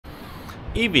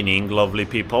Evening, lovely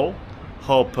people.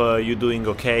 Hope you're doing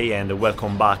okay and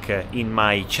welcome back in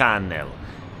my channel.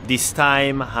 This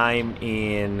time I'm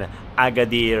in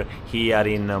Agadir here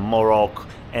in Morocco,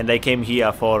 and I came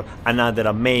here for another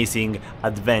amazing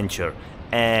adventure.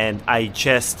 And I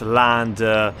just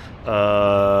landed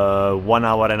 1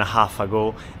 hour and a half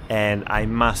ago, and I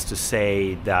must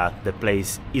say that the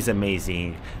place is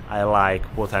amazing. I like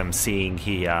what I'm seeing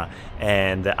here,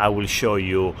 and I will show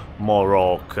you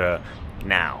Morocco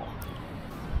now.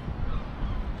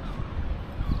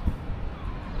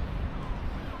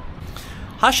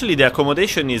 Actually, the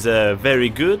accommodation is very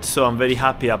good, so I'm very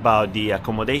happy about the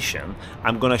accommodation.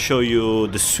 I'm gonna show you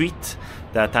the suite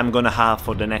that I'm gonna have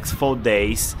for the next 4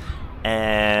 days,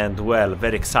 and well,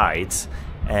 very excited,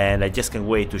 and I just can't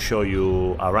wait to show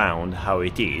you around how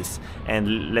it is,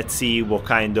 and let's see what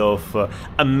kind of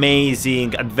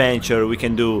amazing adventure we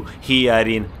can do here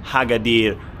in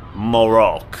Agadir,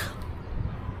 Morocco.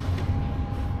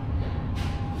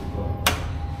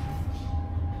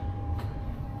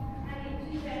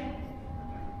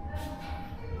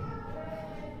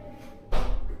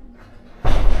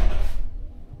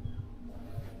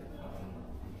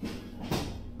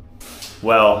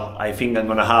 Well, I think I'm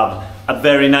gonna have a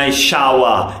very nice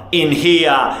shower in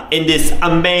here, in this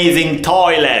amazing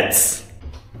toilets.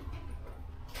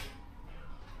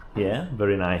 Yeah,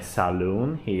 very nice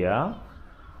saloon here.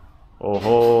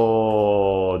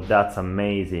 Oh, that's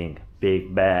amazing.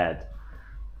 Big bed.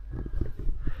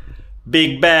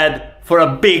 Big bed for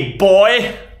a big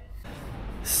boy.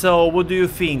 So, what do you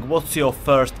think? What's your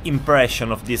first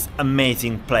impression of this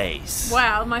amazing place?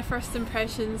 Well, my first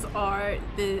impressions are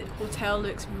the hotel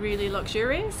looks really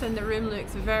luxurious and the room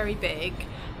looks very big,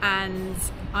 and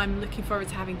I'm looking forward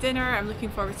to having dinner. I'm looking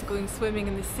forward to going swimming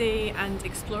in the sea and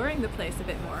exploring the place a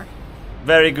bit more.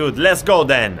 Very good, let's go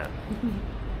then.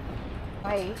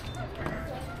 Bye.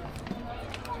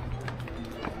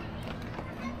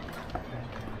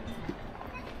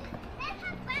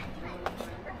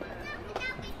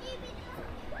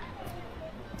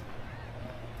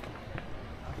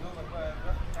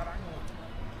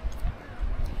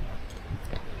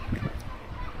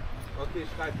 Okay,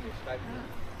 schreib mir.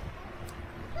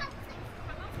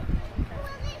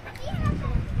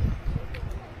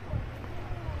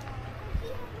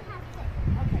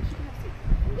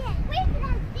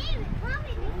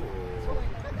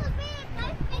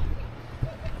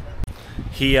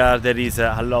 Here there is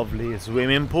a lovely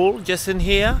swimming pool just in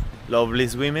here. Lovely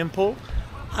swimming pool.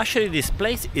 Actually, this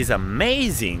place is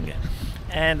amazing,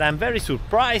 and I'm very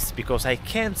surprised because I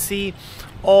can see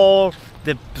all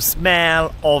the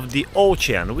smell of the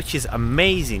ocean, which is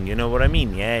amazing, you know what I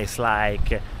mean? Yeah, it's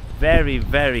like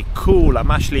very cool.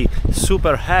 I'm actually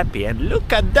super happy, and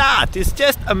look at that, it's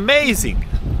just amazing.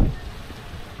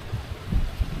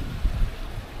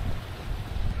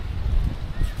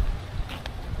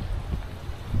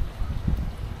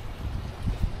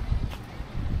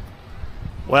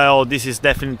 Well, this is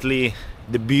definitely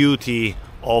the beauty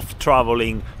of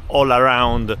traveling all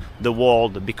around the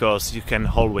world, because you can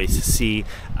always see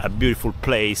a beautiful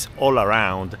place all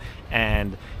around,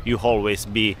 and you always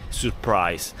be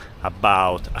surprised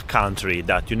about a country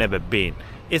that you never been.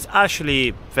 It's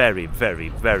actually very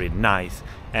nice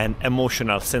and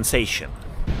emotional sensation.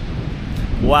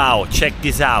 Wow, check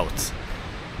this out.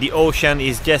 The ocean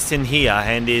is just in here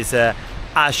and is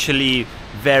actually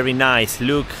very nice.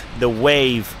 Look, the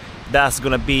wave. That's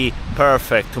gonna be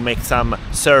perfect to make some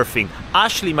surfing.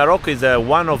 Actually, Morocco is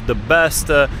one of the best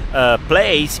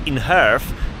place in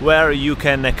Earth where you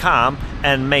can come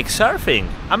and make surfing.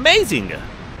 Amazing!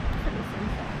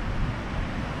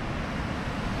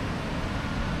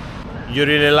 You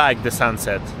really like the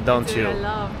sunset, don't you? I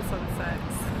love the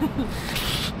sunsets.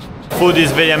 Food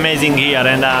is very amazing here,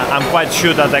 and I'm quite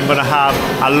sure that I'm gonna have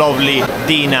a lovely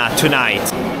dinner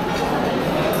tonight.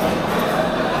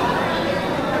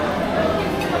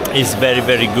 Is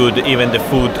very good, even the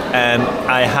food, and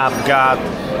I have got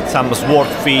some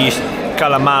swordfish,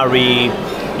 calamari,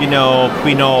 you know,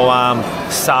 quinoa,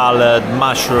 salad,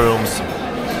 mushrooms.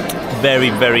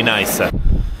 Very nice.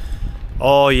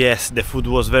 Oh yes, the food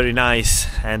was very nice,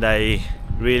 and I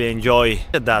really enjoy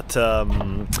that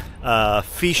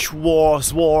fish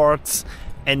swords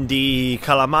and the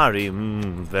calamari.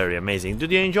 Very amazing.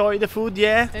 Did you enjoy the food?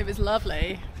 Yeah, It was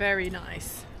lovely, very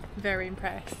nice, very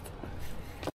impressed.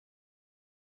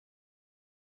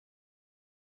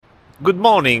 Good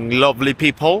morning, lovely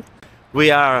people.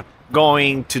 We are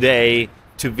going today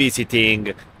to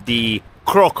visiting the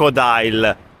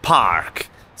crocodile park.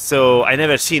 So I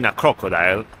never seen a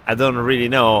crocodile. I don't really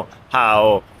know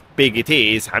how big it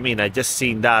is. I mean, I just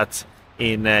seen that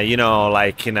in you know,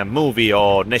 like in a movie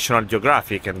or National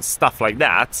Geographic and stuff like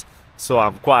that. So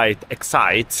I'm quite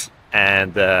excited,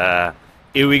 and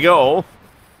here we go.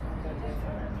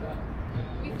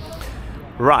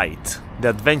 Right, the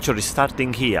adventure is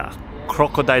starting here.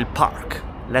 Crocodile Park.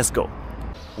 Let's go.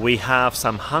 We have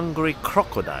some hungry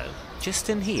crocodile just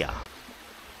in here.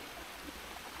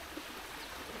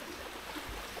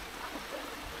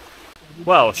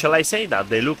 Well, shall I say that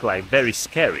they look like very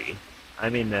scary? I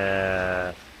mean,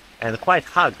 and quite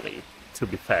ugly, to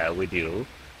be fair with you.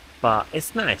 But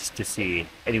it's nice to see,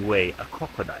 anyway, a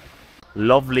crocodile.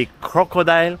 Lovely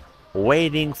crocodile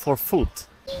waiting for food.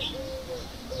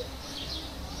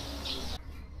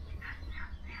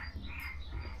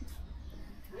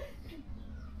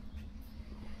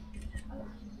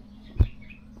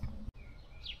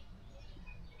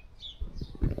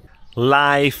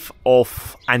 Life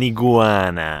of an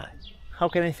iguana. How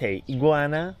can I say?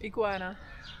 Iguana? Iguana.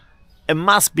 It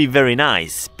must be very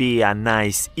nice, be a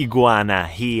nice iguana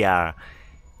here,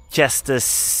 just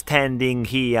standing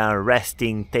here,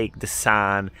 resting, take the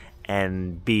sun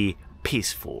and be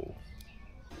peaceful.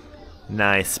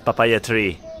 Nice papaya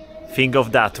tree. Think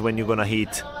of that when you're gonna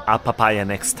eat a papaya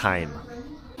next time.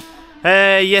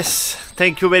 Yes,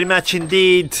 thank you very much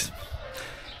indeed.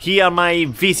 Here my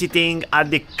visiting at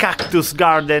the cactus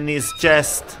garden is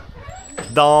just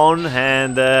done,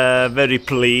 and very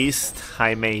pleased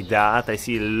I made that. I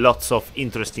see lots of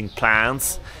interesting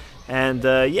plants, and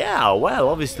yeah, well,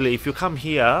 obviously if you come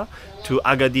here to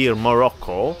Agadir,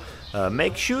 Morocco,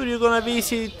 make sure you're gonna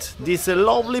visit this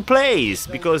lovely place,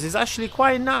 because it's actually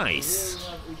quite nice.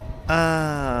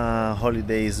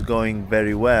 Holiday is going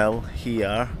very well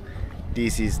here.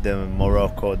 This is the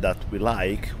Morocco that we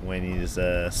like when it's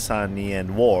sunny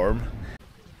and warm.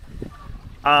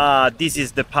 This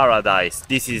is the paradise.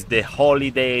 This is the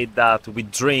holiday that we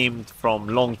dreamed from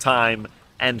long time,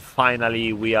 and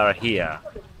finally we are here.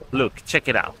 Look, check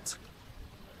it out.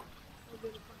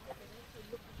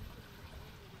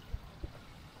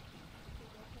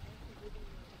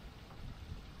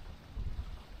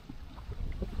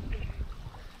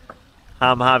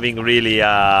 I'm having really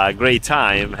a great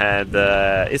time, and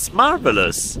it's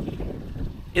marvelous.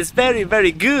 It's very,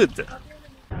 very good.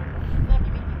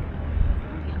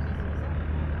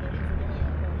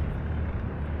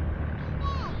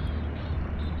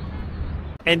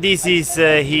 And this is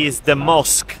the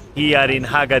mosque here in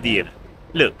Agadir.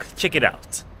 Look, check it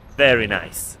out. Very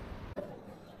nice.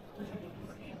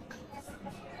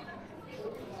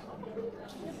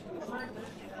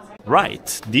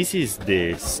 Right, this is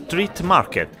the street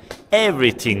market.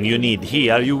 Everything you need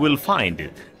here you will find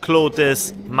it.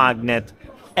 Clothes, magnet,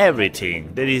 everything.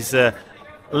 There is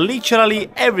literally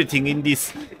everything in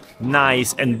this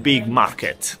nice and big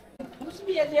market.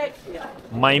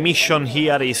 My mission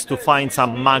here is to find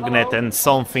some magnet and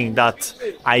something that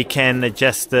I can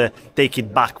just take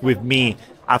it back with me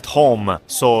at home.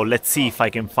 So let's see if I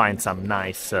can find some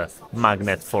nice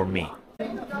magnet for me.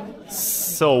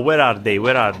 So where are they?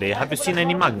 Where are they? Have you seen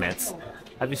any magnets?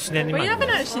 Have you seen any magnets? We haven't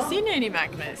actually seen any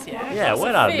magnets yet. Yeah,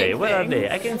 where are they? Where are they?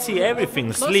 I can see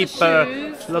everything.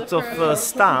 Slipper, lots of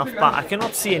stuff, but I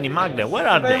cannot see any magnet. Where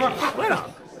are they? Where are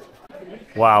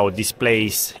they? Wow, this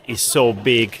place is so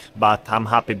big, but I'm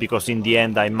happy because in the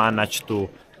end I managed to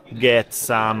get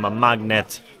some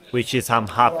magnet, which is I'm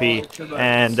happy,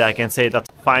 and I can say that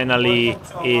finally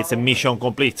it's a mission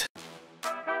complete.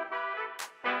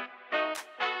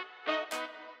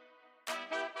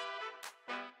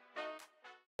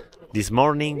 This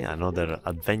morning another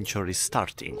adventure is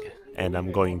starting, and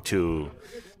I'm going to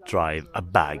drive a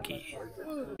buggy.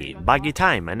 Buggy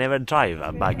time. I never drive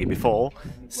a buggy before,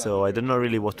 so I don't know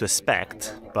really what to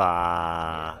expect,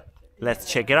 but let's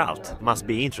check it out. Must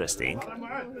be interesting.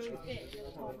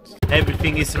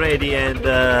 Everything is ready, and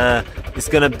it's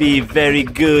gonna be very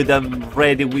good. I'm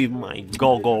ready with my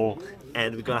goggle,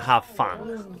 and we're gonna have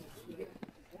fun.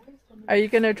 Are you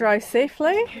gonna drive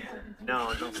safely?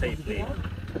 No, not safely.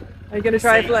 Are you gonna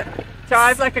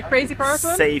drive like a crazy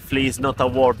person? Safely is not a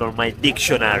word on my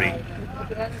dictionary.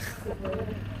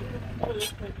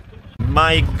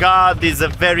 My God, it's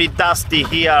very dusty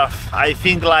here. I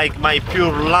think like my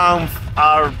pure lungs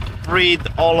are breathe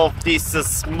all of this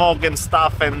smoke and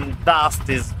stuff, and dust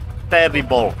is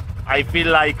terrible. I feel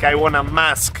like I want a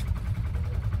mask.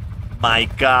 My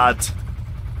God.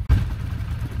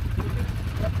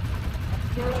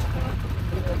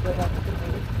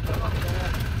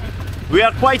 We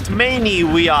are quite many,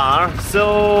 we are,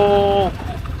 so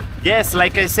yes,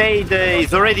 like I said,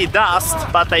 it's already dust,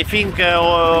 but I think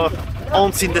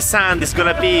once in the sand it's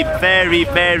gonna be very,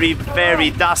 very, very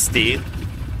dusty.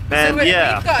 And so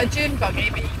yeah, we've got a dune buggy,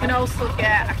 but you can also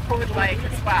get a quad bike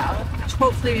as well, which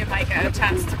hopefully we might get a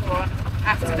chance to go on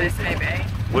after this maybe.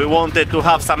 we wanted to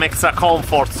have some extra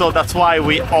comfort, so that's why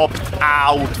we opt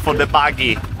out for the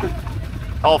buggy.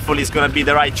 Hopefully it's gonna be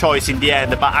the right choice in the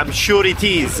end, but I'm sure it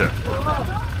is.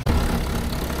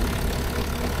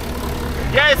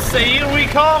 Yes, here we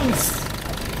comes.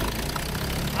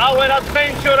 Our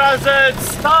adventure has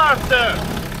started,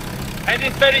 and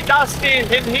it's very dusty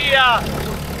in here.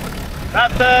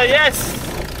 But yes,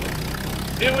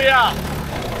 here we are.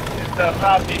 It's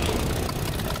rubbish.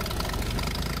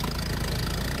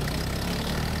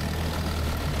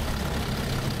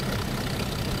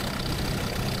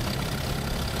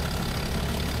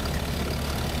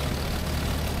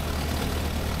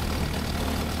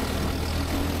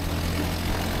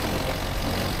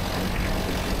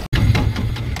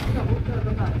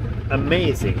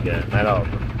 Amazing, my love.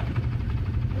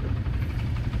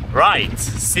 Right,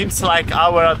 seems like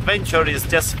our adventure is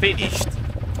just finished.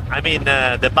 I mean,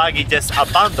 the buggy just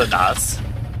abandoned us.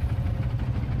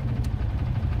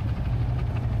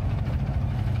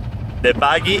 The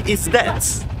buggy is dead.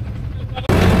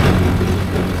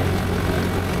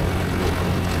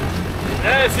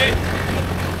 Eh sì,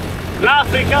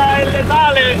 l'Africa è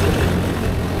letale.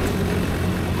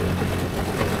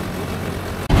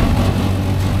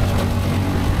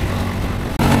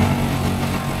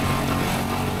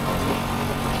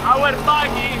 Our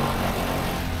buggy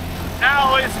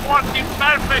now is working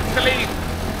perfectly,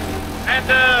 and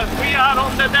we are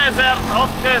on the desert of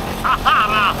the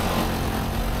Sahara.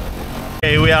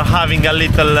 Okay, we are having a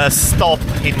little stop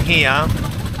in here,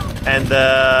 and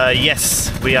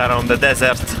yes, we are on the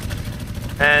desert.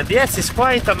 And yes, it's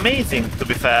quite amazing, to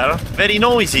be fair. Very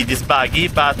noisy, this buggy,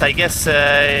 but I guess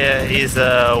is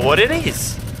what it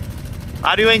is.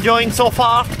 Are you enjoying so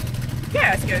far?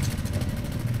 Yeah, it's good.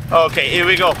 Okay, here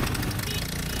we go.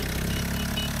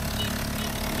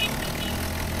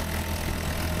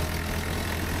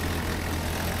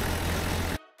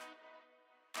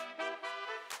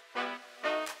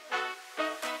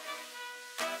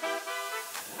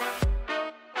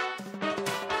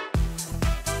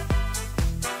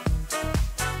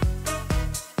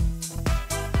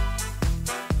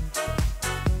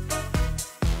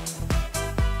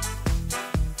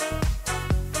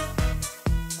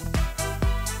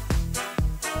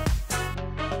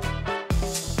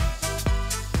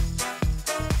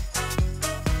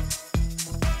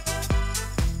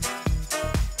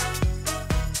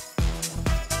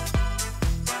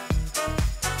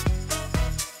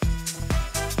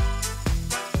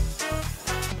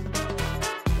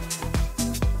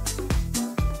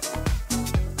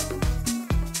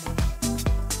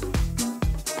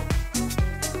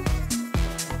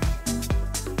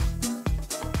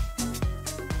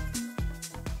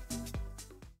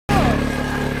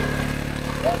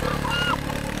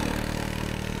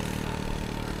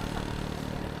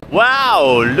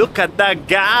 Wow, look at that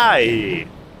guy!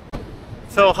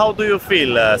 So how do you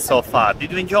feel so far?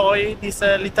 Did you enjoy this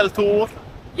little tour?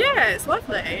 Yeah, it's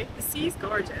lovely. The sea's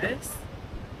gorgeous.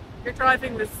 Your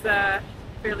driving was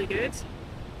fairly good.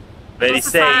 Very Lots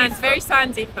of safe. sand, very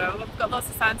sandy though. I've got lots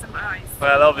of sand in my eyes.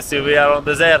 Well, obviously we are on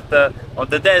the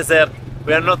desert.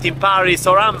 We are not in Paris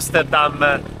or Amsterdam,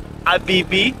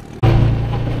 Habibi.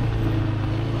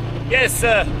 Yes,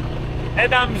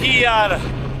 and I'm here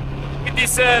with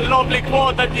this lovely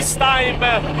quad at this time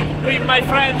with my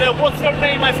friend. What's your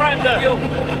name, my friend?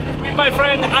 With my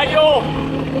friend Ayo.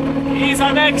 He's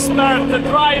an expert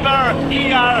driver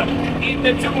here in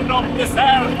the dune of the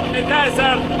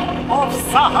desert of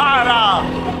Sahara.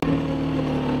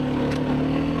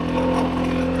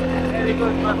 Very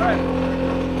good, my friend.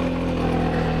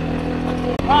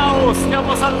 Wow,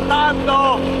 stiamo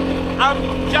saltando.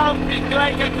 I'm jumping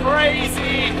like a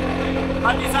crazy.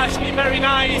 But it's actually very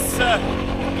nice.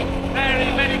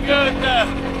 Very, very good.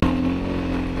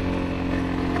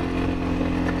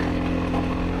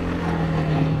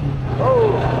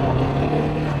 Oh,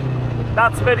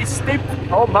 that's very steep.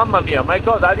 Oh, mamma mia, my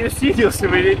god, are you serious?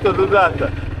 We need to do that.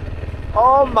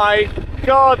 Oh my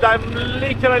god, I'm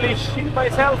literally shit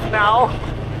myself now.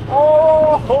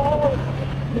 Oh.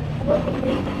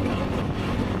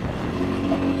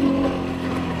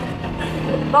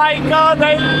 My god,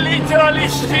 I literally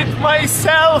shit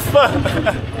myself.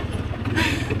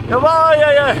 Come on,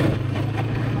 yeah.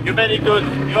 You're very good.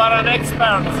 You are an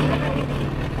expert.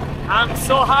 I'm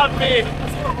so happy.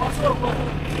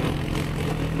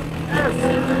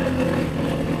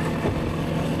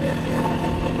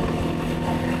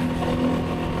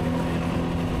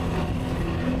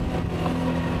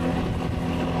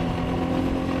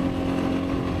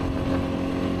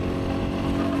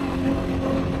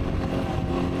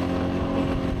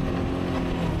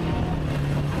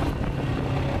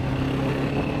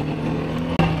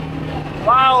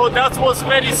 Wow, that was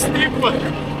very steep.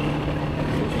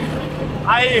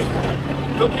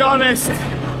 To be honest,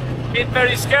 been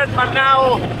very scared, but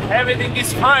now everything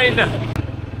is fine.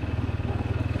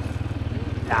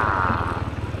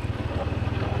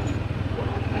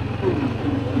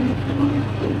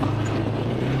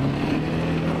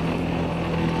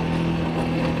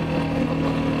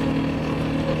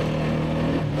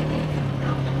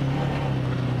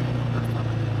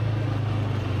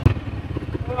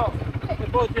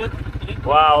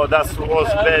 Wow, that was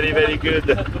very, very good.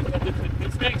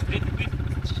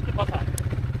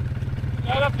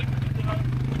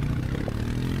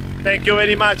 Thank you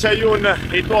very much, Ayun.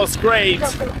 It was great.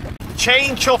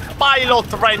 Change of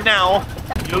pilot right now.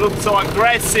 You look so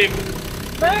aggressive.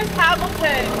 Where's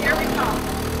Hamilton? Here we come.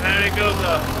 Very good.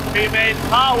 Female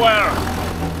power.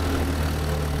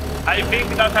 I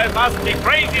think that I must be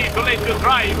crazy to let you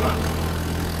drive.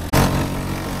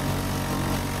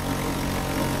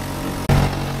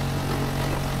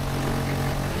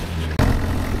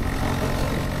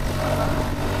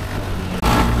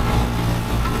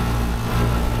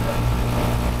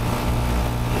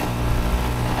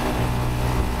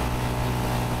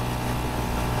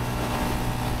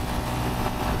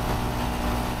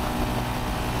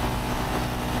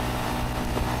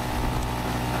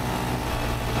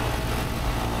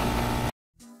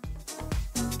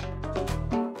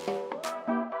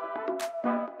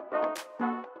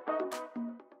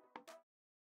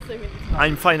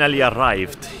 I'm finally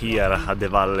arrived here at the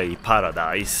Valley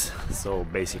Paradise, so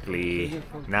basically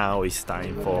now it's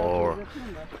time for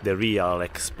the real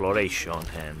exploration,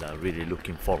 and I'm really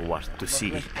looking forward to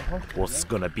see what's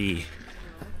gonna be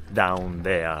down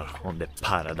there on the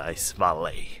Paradise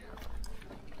Valley.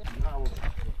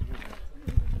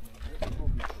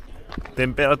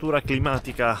 Temperatura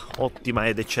climatica ottima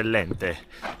ed eccellente.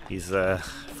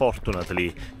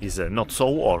 Fortunately is not so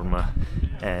warm,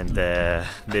 and there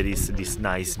is this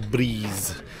nice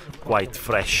breeze, quite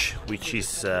fresh, which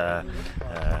is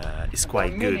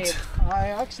quite good.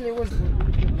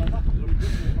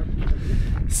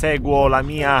 Seguo la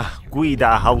mia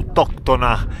guida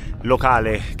autoctona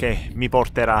locale che mi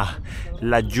porterà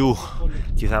laggiù.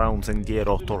 Ci sarà un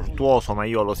sentiero tortuoso, ma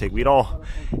io lo seguirò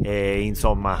e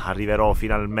insomma arriverò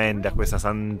finalmente a questa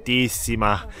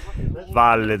santissima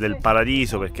Valle del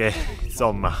Paradiso, perché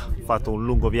insomma ho fatto un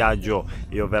lungo viaggio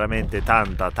e ho veramente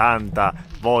tanta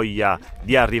voglia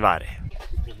di arrivare.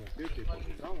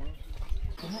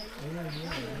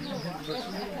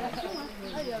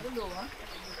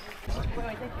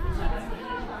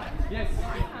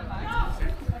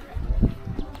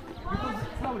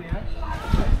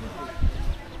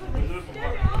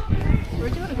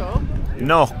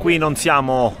 No, qui non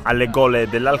siamo alle gole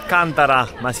dell'Alcantara,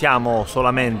 ma siamo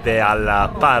solamente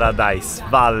alla Paradise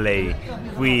Valley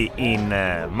qui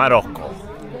in Marocco.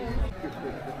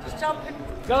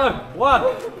 Go!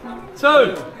 1,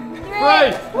 2,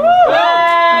 3!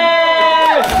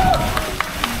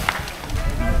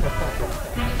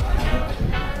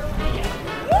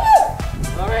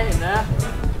 Alright in there.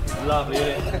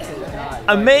 Lovely.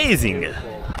 Amazing!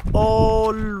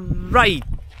 All right.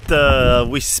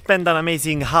 We spent an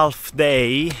amazing half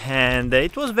day, and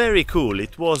it was very cool.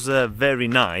 It was very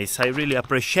nice. I really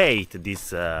appreciate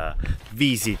this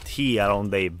visit here on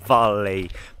the Valley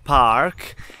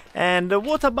Park. And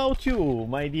what about you,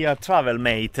 my dear travel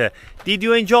mate? Did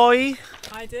you enjoy?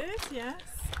 I did, yes.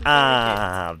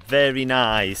 Very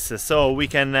nice. So we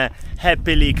can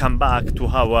happily come back to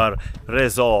our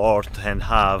resort and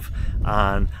have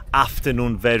an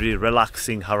afternoon very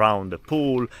relaxing around the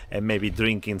pool and maybe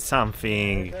drinking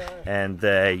something. And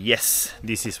yes,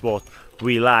 this is what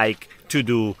we like to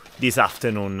do this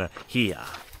afternoon here.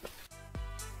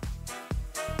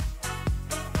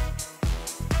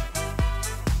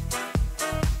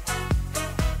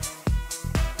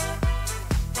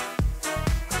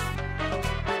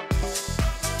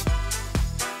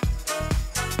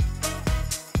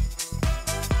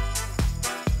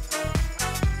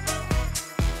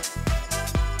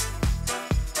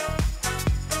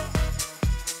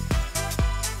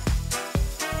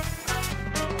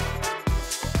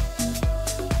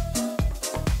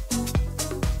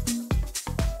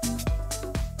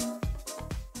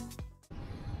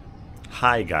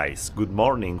 Hi guys, good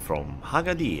morning from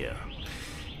Agadir.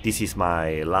 This is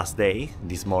my last day.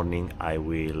 This morning I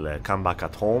will come back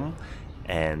at home,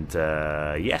 and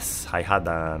yes, I had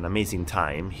an amazing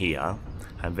time here.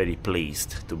 I'm very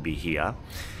pleased to be here,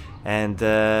 And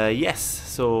yes,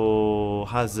 so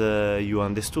as you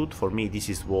understood, for me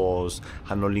was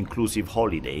an all-inclusive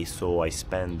holiday, so I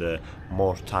spend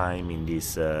more time in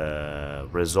this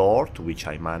resort, which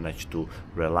I managed to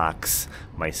relax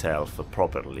myself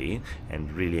properly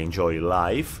and really enjoy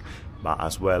life. But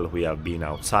as well, we have been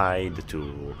outside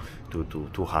to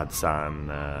have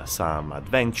some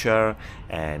adventure,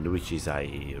 and which is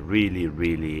I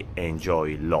really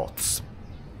enjoy lots.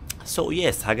 So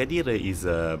yes, Agadir is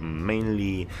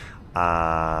mainly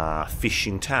a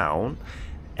fishing town,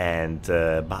 and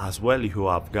but as well you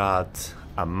have got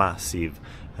a massive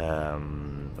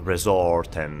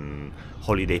resort and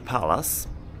holiday palace.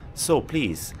 So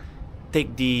please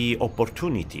take the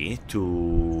opportunity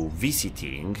to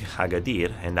visiting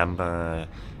Agadir,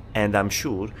 and I'm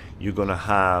sure you're gonna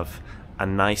have a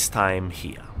nice time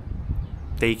here.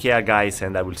 Take care, guys,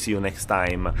 and I will see you next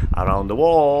time around the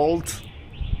world.